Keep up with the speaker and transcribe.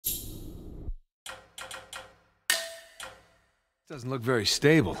Doesn't look very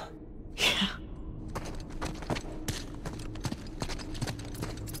stable. Yeah.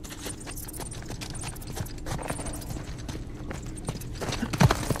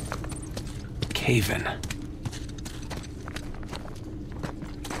 Cave-in.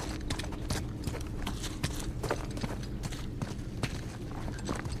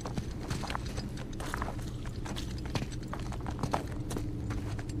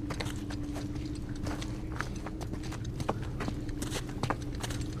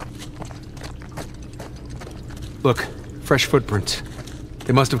 Look, fresh footprints.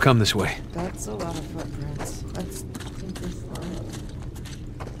 They must have come this way. That's a lot of footprints. Let's think this through.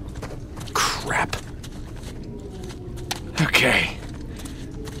 Crap. Okay.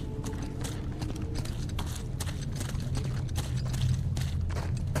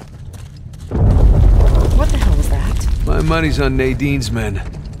 What the hell was that? My money's on Nadine's men.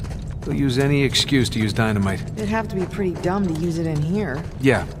 They'll use any excuse to use dynamite. It'd have to be pretty dumb to use it in here.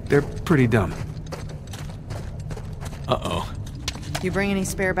 Yeah, they're pretty dumb. Uh-oh. You bring any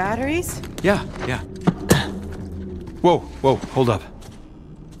spare batteries? Yeah. Whoa, hold up.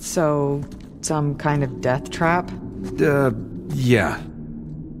 So, some kind of death trap? Yeah.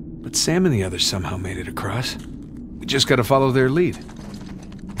 But Sam and the others somehow made it across. We just gotta follow their lead.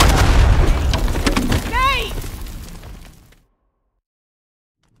 Hey!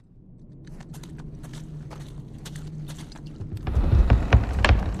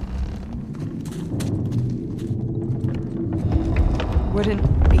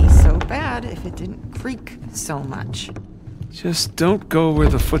 Wouldn't be so bad if it didn't creak so much. Just don't go where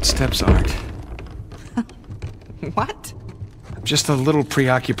the footsteps aren't. What? I'm just a little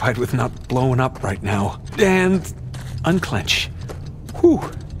preoccupied with not blowing up right now. And unclench. Whew.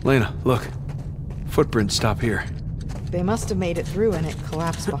 Lena, look. Footprints stop here. They must have made it through and it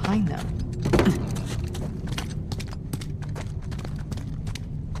collapsed behind them.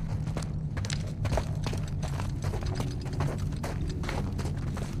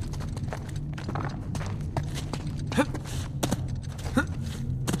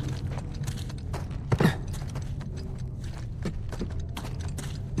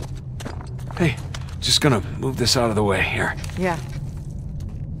 Hey, just gonna move this out of the way here. Yeah.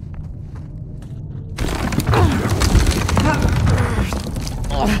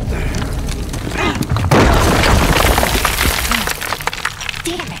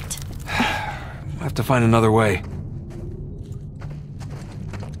 Damn it! We'll have to find another way.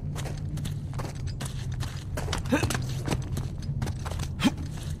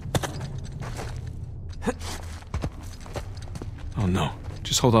 Oh no.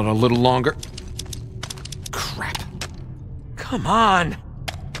 Just hold on a little longer. Crap. Come on!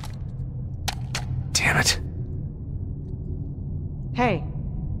 Damn it. Hey,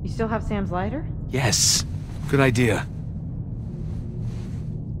 you still have Sam's lighter? Yes. Good idea.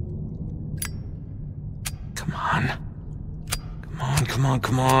 Come on.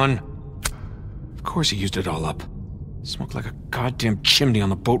 Come on. Of course he used it all up. Smoked like a goddamn chimney on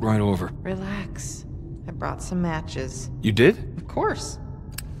the boat ride over. Relax. I brought some matches. You did? Of course.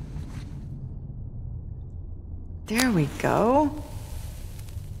 There we go.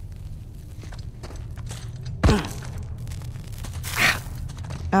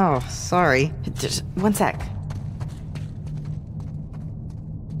 Oh, sorry. Just one sec.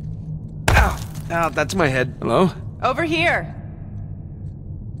 Ow, that's my head. Hello? Over here.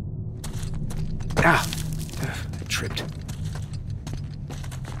 Ah, I tripped.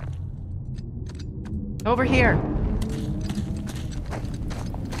 Over here.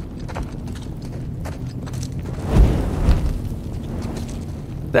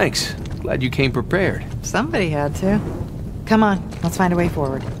 Thanks. Glad you came prepared. Somebody had to. Come on, let's find a way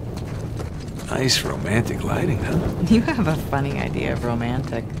forward. Nice romantic lighting, huh? You have a funny idea of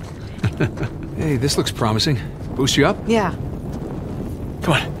romantic. Hey, this looks promising. Boost you up? Yeah.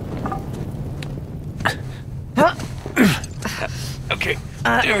 Come on. Okay,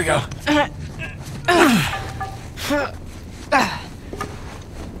 there we go.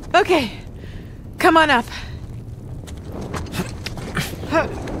 Okay, come on up.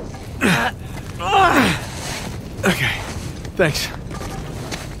 Okay, thanks.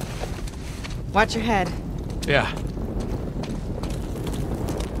 Watch your head. Yeah.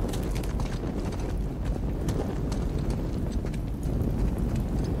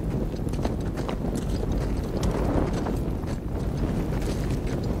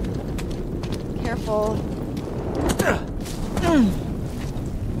 Careful.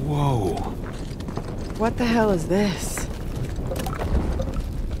 Whoa. What the hell is this?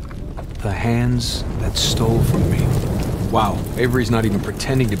 The hands that stole from me. Wow, Avery's not even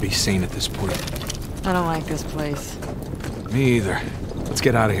pretending to be sane at this point. I don't like this place. Me either. Let's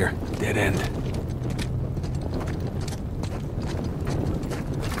get out of here. Dead end.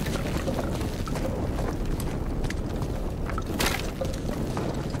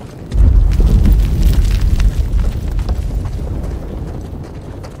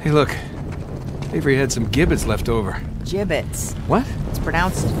 Hey, look. Avery had some gibbets left over. Gibbets. What? It's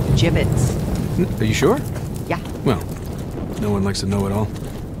pronounced gibbets. Are you sure? Yeah. Well, no one likes to know it all.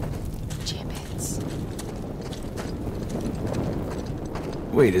 Gibbets.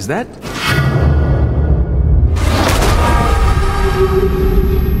 Wait, is that?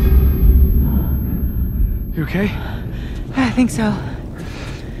 You okay? I think so.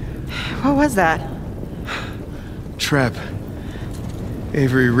 What was that? Trap.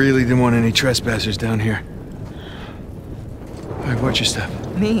 Avery really didn't want any trespassers down here. All right, watch your step.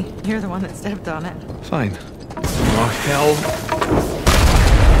 Me. You're the one that stepped on it. Fine. Oh, hell.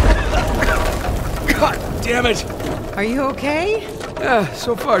 God damn it! Are you okay?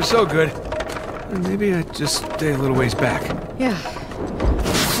 So far, so good. Maybe I just stay a little ways back. Yeah.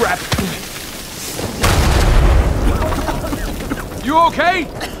 Crap! You okay?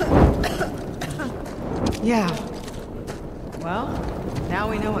 Yeah. Well, now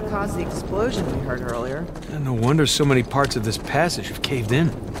we know what caused the explosion we heard earlier. No wonder so many parts of this passage have caved in.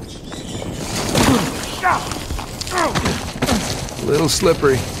 A little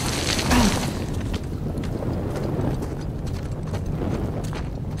slippery.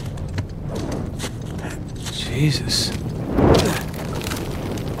 Jesus.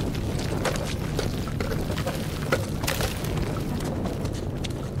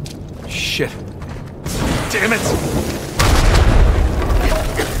 Shit. Damn it!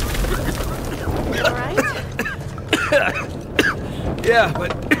 All right? Yeah,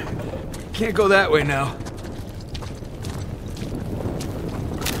 but can't go that way now.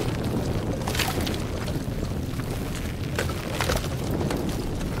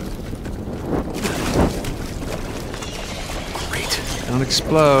 Great. Don't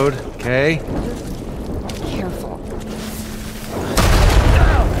explode, okay? Careful.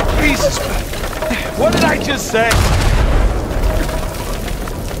 Jesus! What did I just say?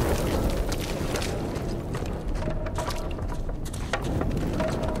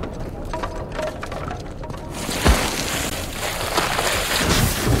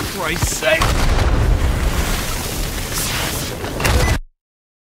 Christ's sake!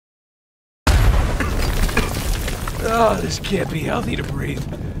 Oh, this can't be healthy to breathe.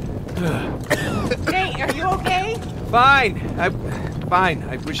 Hey, are you okay? Fine. Fine.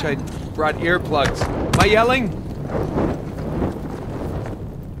 I wish I'd brought earplugs. Am I yelling?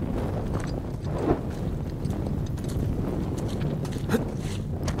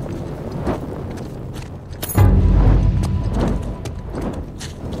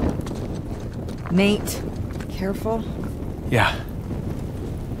 Nate, careful. Yeah.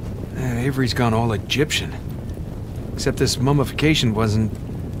 Avery's gone all Egyptian. Except this mummification wasn't,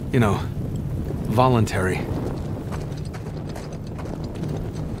 you know, voluntary.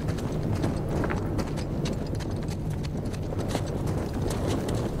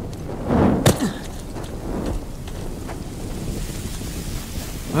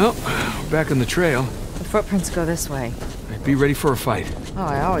 Well, we're back on the trail. The footprints go this way. Be ready for a fight. Oh,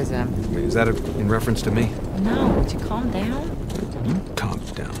 I always am. I mean, is that in reference to me? No, would you calm down? You calm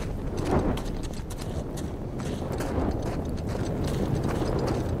down.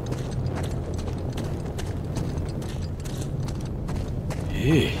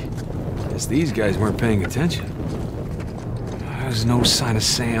 Hey, guess these guys weren't paying attention. There's no sign of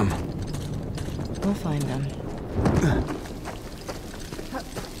Sam. We'll find them.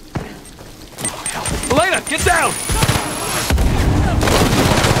 Elena, get down!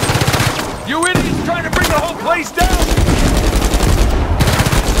 You idiots trying to bring the whole place down!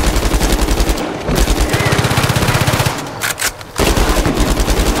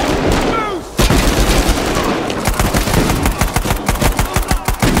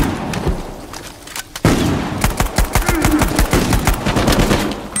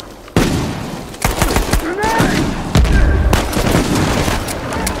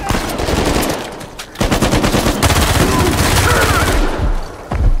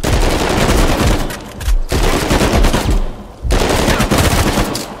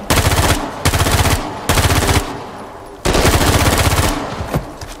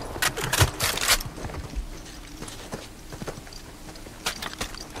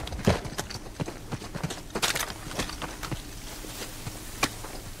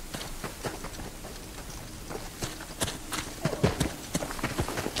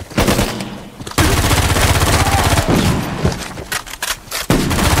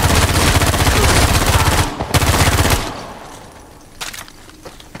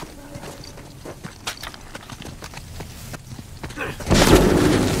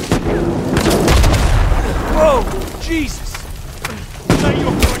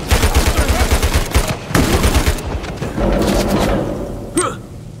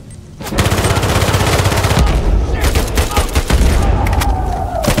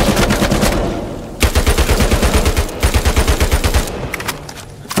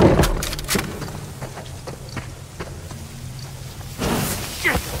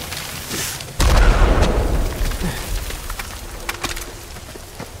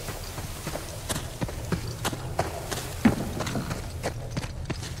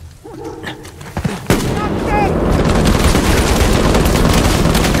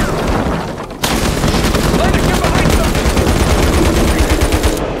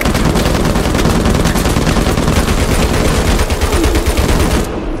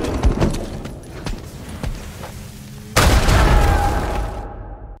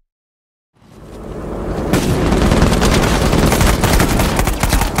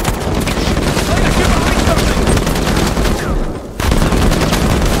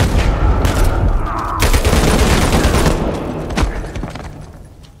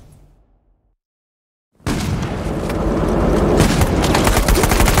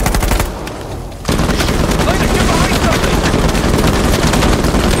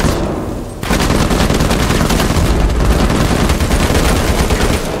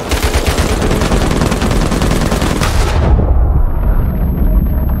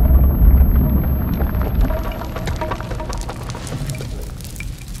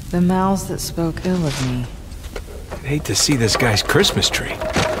 The mouths that spoke ill of me. I'd hate to see this guy's Christmas tree.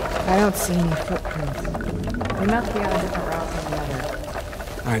 I don't see any footprints. We must be on a different route from the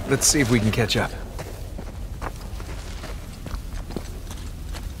other. All right, let's see if we can catch up.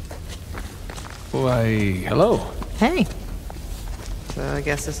 Why, hello. Hey. So I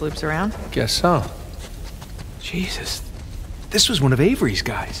guess this loops around? Guess so. Jesus. This was one of Avery's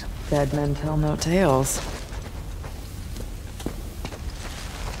guys. Dead men tell no tales.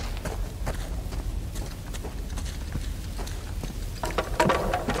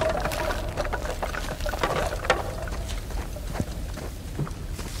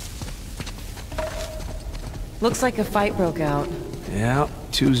 Looks like a fight broke out. Yeah,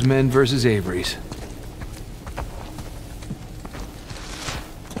 two's men versus Avery's.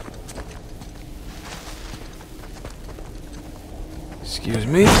 Excuse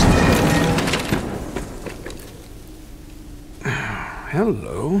me.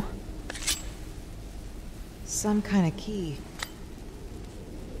 Hello. Some kind of key.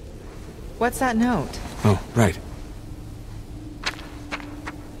 What's that note? Oh, right.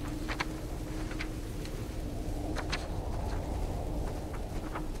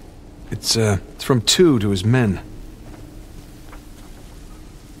 It's from two to his men.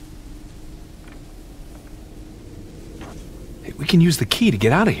 Hey, we can use the key to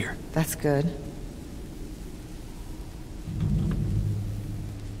get out of here. That's good.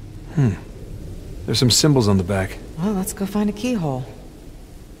 There's some symbols on the back. Well, let's go find a keyhole.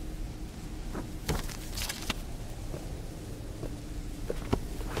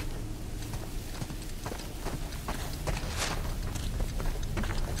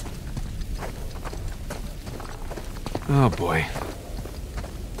 Oh boy.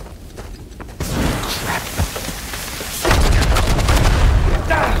 Crap.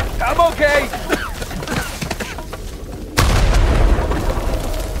 I'm okay!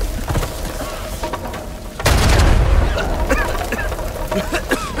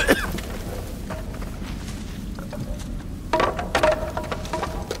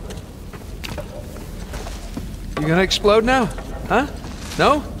 You gonna explode now? Huh?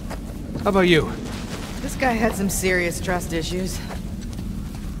 No? How about you? This guy had some serious trust issues.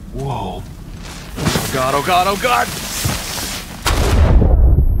 Whoa. Oh god, oh god, oh god!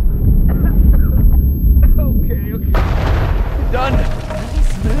 Okay. Done.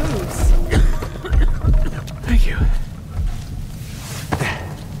 Nice moves. Thank you.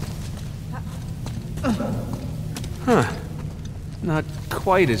 Huh. Not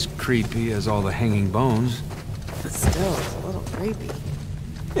quite as creepy as all the hanging bones. Still, it's a little creepy.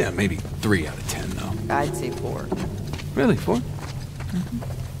 Yeah, maybe 3 out of 10, though. I'd say 4. Really, 4?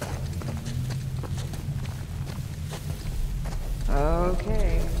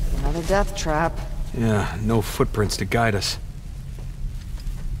 Okay, another death trap. Yeah, no footprints to guide us.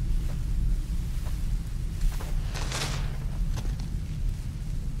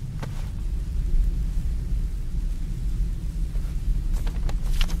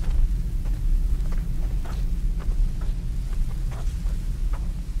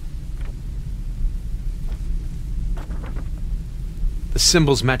 The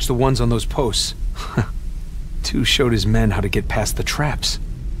symbols match the ones on those posts. Two showed his men how to get past the traps.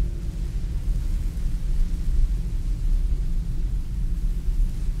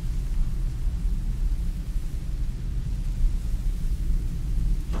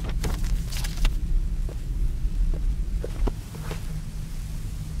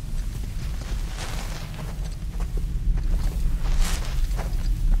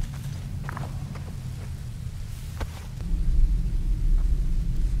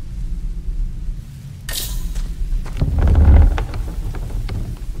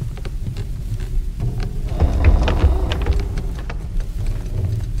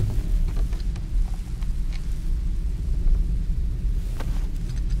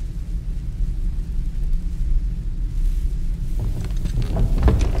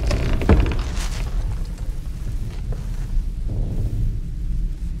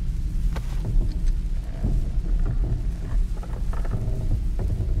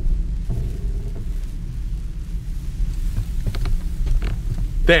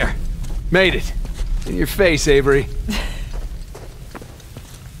 There. Made it. In your face, Avery.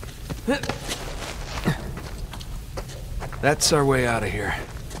 That's our way out of here.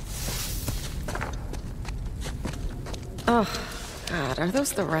 Oh, God, are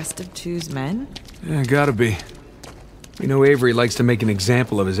those the rest of Two's men? Yeah, gotta be. We know Avery likes to make an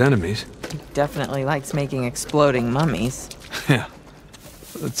example of his enemies. He definitely likes making exploding mummies. Yeah.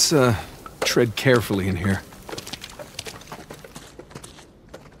 Let's, tread carefully in here.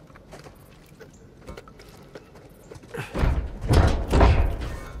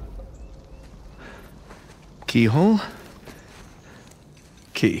 Keyhole.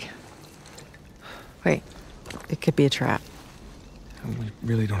 Key. Wait, it could be a trap. We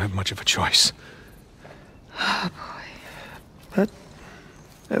really don't have much of a choice. Oh, boy. But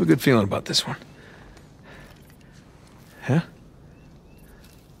I have a good feeling about this one. Huh?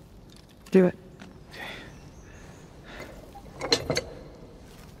 Do it.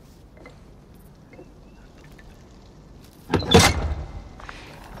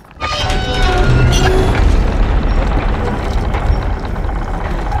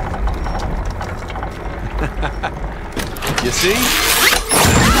 You see?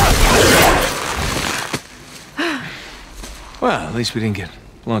 Well, at least we didn't get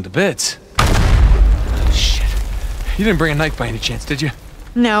blown to bits. Oh, shit. You didn't bring a knife by any chance, did you?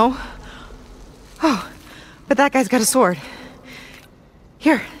 No. Oh, but that guy's got a sword.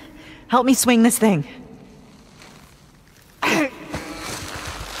 Here, help me swing this thing.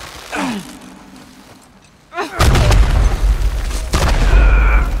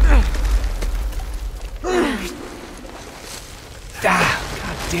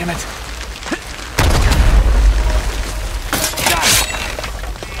 God damn it.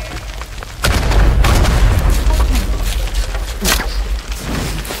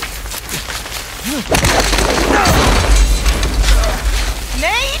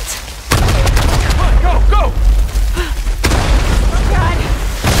 Nate! Come on, go, go! Oh, God.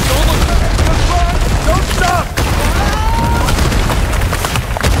 Don't look! Just run! Don't stop!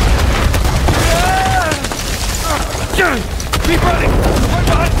 Keep running! Run,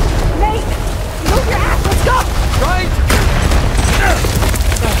 bud! Nate! Move your ass! Let's go! Right!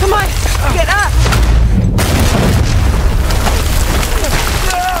 Come on! Get up!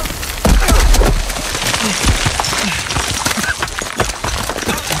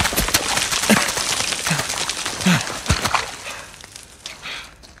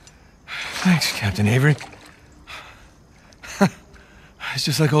 Thanks, Captain Avery. It's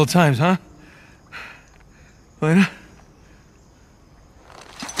just like old times, huh? Lena?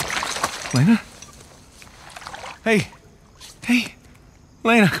 Lena? Hey! Hey!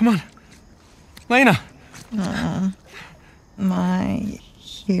 Lena, come on! Lena! My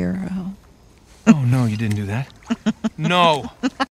hero. Oh, no, you didn't do that. No!